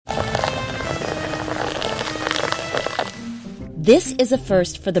This is a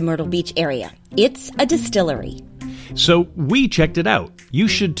first for the Myrtle Beach area. It's a distillery. So we checked it out. You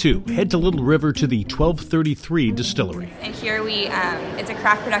should too. Head to Little River to the 1233 Distillery. And here it's a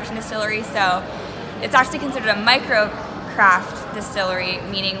craft production distillery, so it's actually considered a micro craft distillery,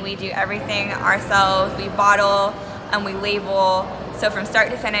 meaning we do everything ourselves. We bottle and we label. So from start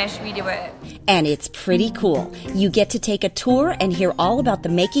to finish, we do it. And it's pretty cool. You get to take a tour and hear all about the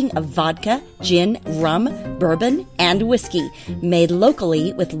making of vodka, gin, rum, bourbon, and whiskey, made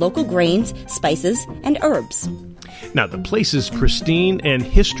locally with local grains, spices, and herbs. Now, the place is pristine and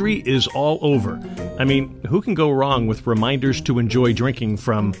history is all over. I mean, who can go wrong with reminders to enjoy drinking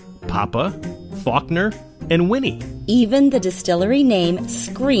from Papa, Faulkner, and Winnie? Even the distillery name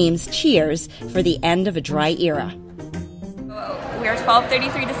screams cheers for the end of a dry era. We're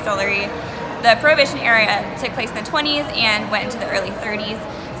 1233 Distillery. The Prohibition era took place in the 20s and went into the early 30s.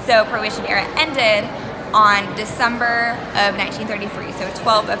 So Prohibition era ended on December of 1933, so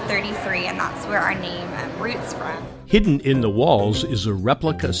 12 of 33, and that's where our name roots from. Hidden in the walls is a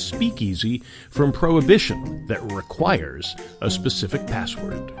replica speakeasy from Prohibition that requires a specific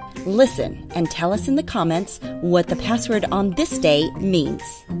password. Listen and tell us in the comments what the password on this day means.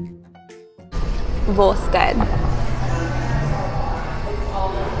 Volstead.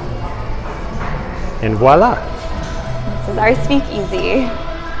 And voila! This is our speakeasy.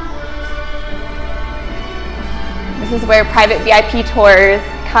 This is where private VIP tours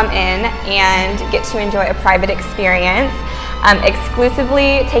come in and get to enjoy a private experience,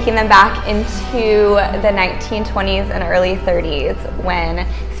 exclusively taking them back into the 1920s and early 30s when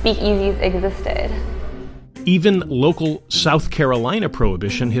speakeasies existed. Even local South Carolina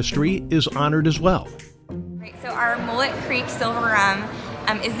Prohibition history is honored as well. Right, so our Mullet Creek Silver Rum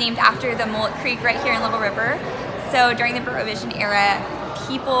is named after the Mullet Creek right here in Little River. So during the Prohibition era,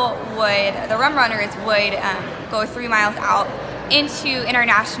 the rum runners would go 3 miles out into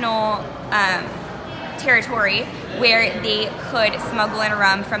international territory where they could smuggle in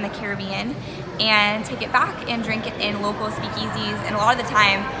rum from the Caribbean and take it back and drink it in local speakeasies. And a lot of the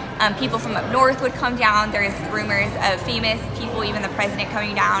time, people from up north would come down. There's rumors of famous people, even the president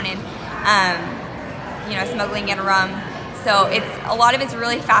coming down and smuggling in rum. So a lot of it's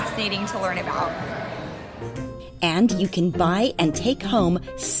really fascinating to learn about. And you can buy and take home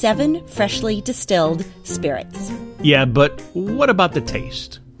 7 freshly distilled spirits. Yeah, but what about the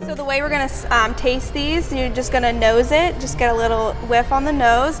taste? So the way we're going to taste these, you're just going to nose it, just get a little whiff on the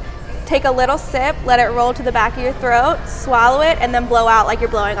nose, take a little sip, let it roll to the back of your throat, swallow it, and then blow out like you're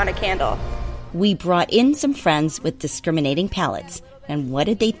blowing on a candle. We brought in some friends with discriminating palates, and what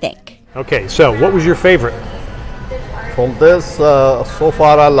did they think? Okay, so what was your favorite? From this, so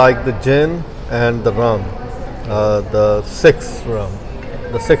far I like the gin and the rum, the 6 rum,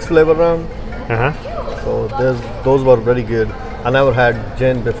 the 6 flavor rum. So those were very good. I never had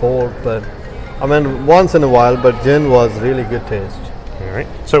gin before, but I mean once in a while. But gin was really good taste. All right.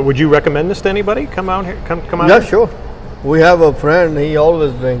 So would you recommend this to anybody? Come out here. Come out. Yeah, here? sure. We have a friend. He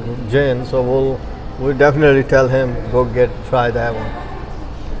always drinks gin, so we'll definitely tell him try that one.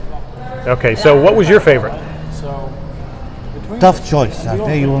 Okay. So what was your favorite? Tough choice. I'll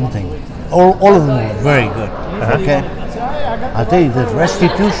tell you one thing. All of them were very good. Okay. I'll tell you the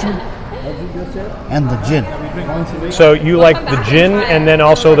restitution and the gin. So you like the gin and then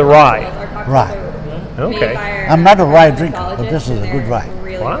also the rye? Rye. Okay. I'm not a rye drinker, but this is a good rye.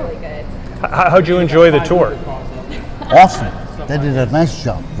 Wow. How'd you enjoy the tour? Awesome. They did a nice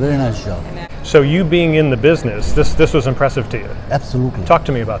job. Very nice job. So you being in the business, this was impressive to you? Absolutely. Talk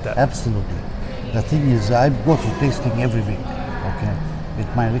to me about that. Absolutely. The thing is, I go to tasting every week, okay, with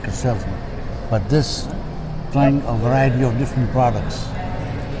my liquor salesman. But this, trying a variety of different products,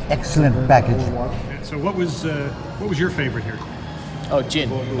 excellent packaging. So what was your favorite here? Oh,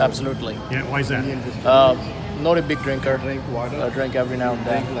 gin, absolutely. Yeah, why is that? Not a big drinker. I drink every now and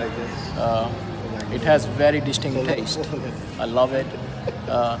then. It has very distinct taste. I love it.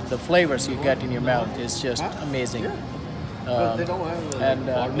 The flavors you get in your mouth is just amazing. And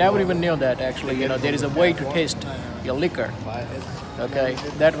never even knew that actually, there is a way to taste your liquor. Okay,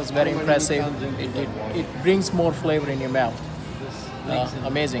 that was very impressive. It brings more flavor in your mouth.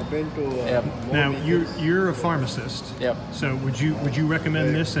 Amazing. Yep. Now you're a pharmacist. Yep. So would you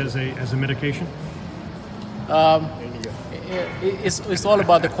recommend this as a medication? It's all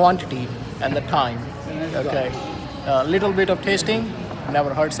about the quantity and the time. Okay, a little bit of tasting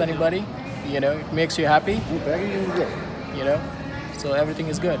never hurts anybody. It makes you happy. So everything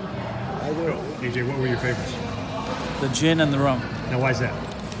is good. AJ, what were your favorites? The gin and the rum. Now, why is that?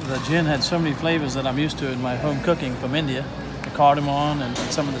 The gin had so many flavors that I'm used to in my home cooking from India. The cardamom and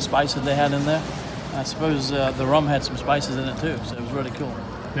some of the spices they had in there. I suppose the rum had some spices in it too, so it was really cool.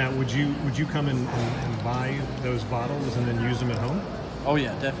 Now, would you come and buy those bottles and then use them at home? Oh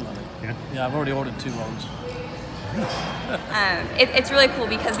yeah, definitely. Yeah, I've already ordered 2 loads. It's really cool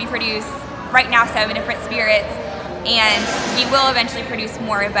because we produce right now 7 different spirits, and we will eventually produce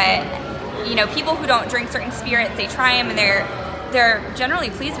more. But people who don't drink certain spirits, they try them and they're generally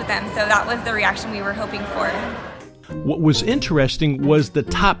pleased with them. So that was the reaction we were hoping for. What was interesting was the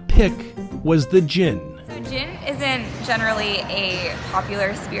top pick was the gin. So gin isn't generally a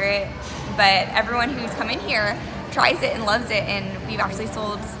popular spirit, but everyone who's come in here tries it and loves it, and we've actually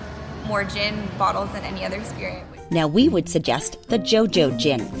sold more gin bottles than any other spirit. Now we would suggest the JoJo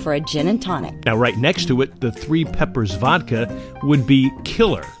gin for a gin and tonic. Now right next to it, the Three Peppers vodka would be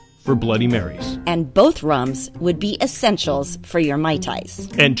killer for Bloody Marys. And both rums would be essentials for your Mai Tais.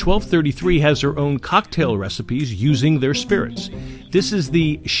 And 1233 has their own cocktail recipes using their spirits. This is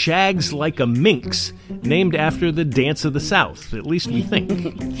the Shags Like a Minx, named after the Dance of the South, at least we think.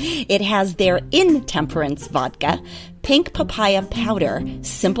 It has their intemperance vodka, pink papaya powder,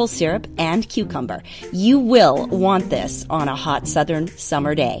 simple syrup, and cucumber. You will want this on a hot southern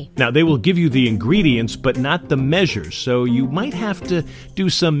summer day. Now, they will give you the ingredients, but not the measures, so you might have to do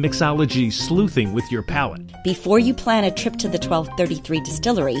some mixology sleuthing with your palate. Before you plan a trip to the 1233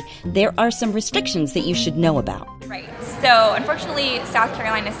 Distillery, there are some restrictions that you should know about. Right. So, unfortunately, South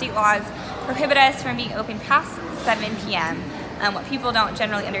Carolina state laws prohibit us from being open past 7 p.m. What people don't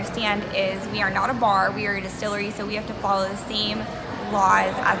generally understand is we are not a bar, we are a distillery, so we have to follow the same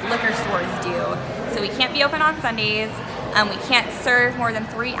laws as liquor stores do. So we can't be open on Sundays, we can't serve more than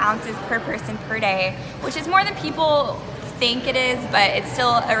 3 ounces per person per day, which is more than people think it is, but it's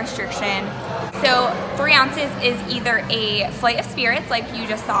still a restriction. So 3 ounces is either a flight of spirits, like you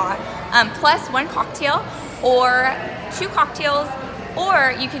just saw, plus 1 cocktail, or 2 cocktails,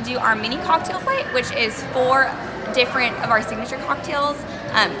 or you could do our mini cocktail flight, which is 4 different of our signature cocktails.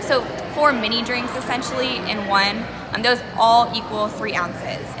 So 4 mini drinks essentially in one. Those all equal 3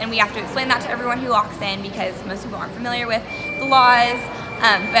 ounces. And we have to explain that to everyone who walks in because most people aren't familiar with the laws.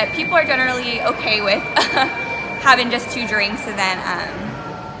 But people are generally okay with having just 2 drinks and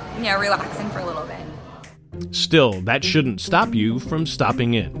then, relaxing for a little bit. Still, that shouldn't stop you from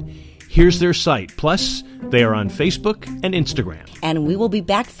stopping in. Here's their site. Plus, they are on Facebook and Instagram. And we will be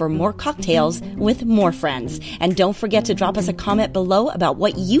back for more cocktails with more friends. And don't forget to drop us a comment below about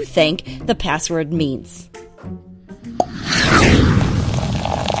what you think the password means.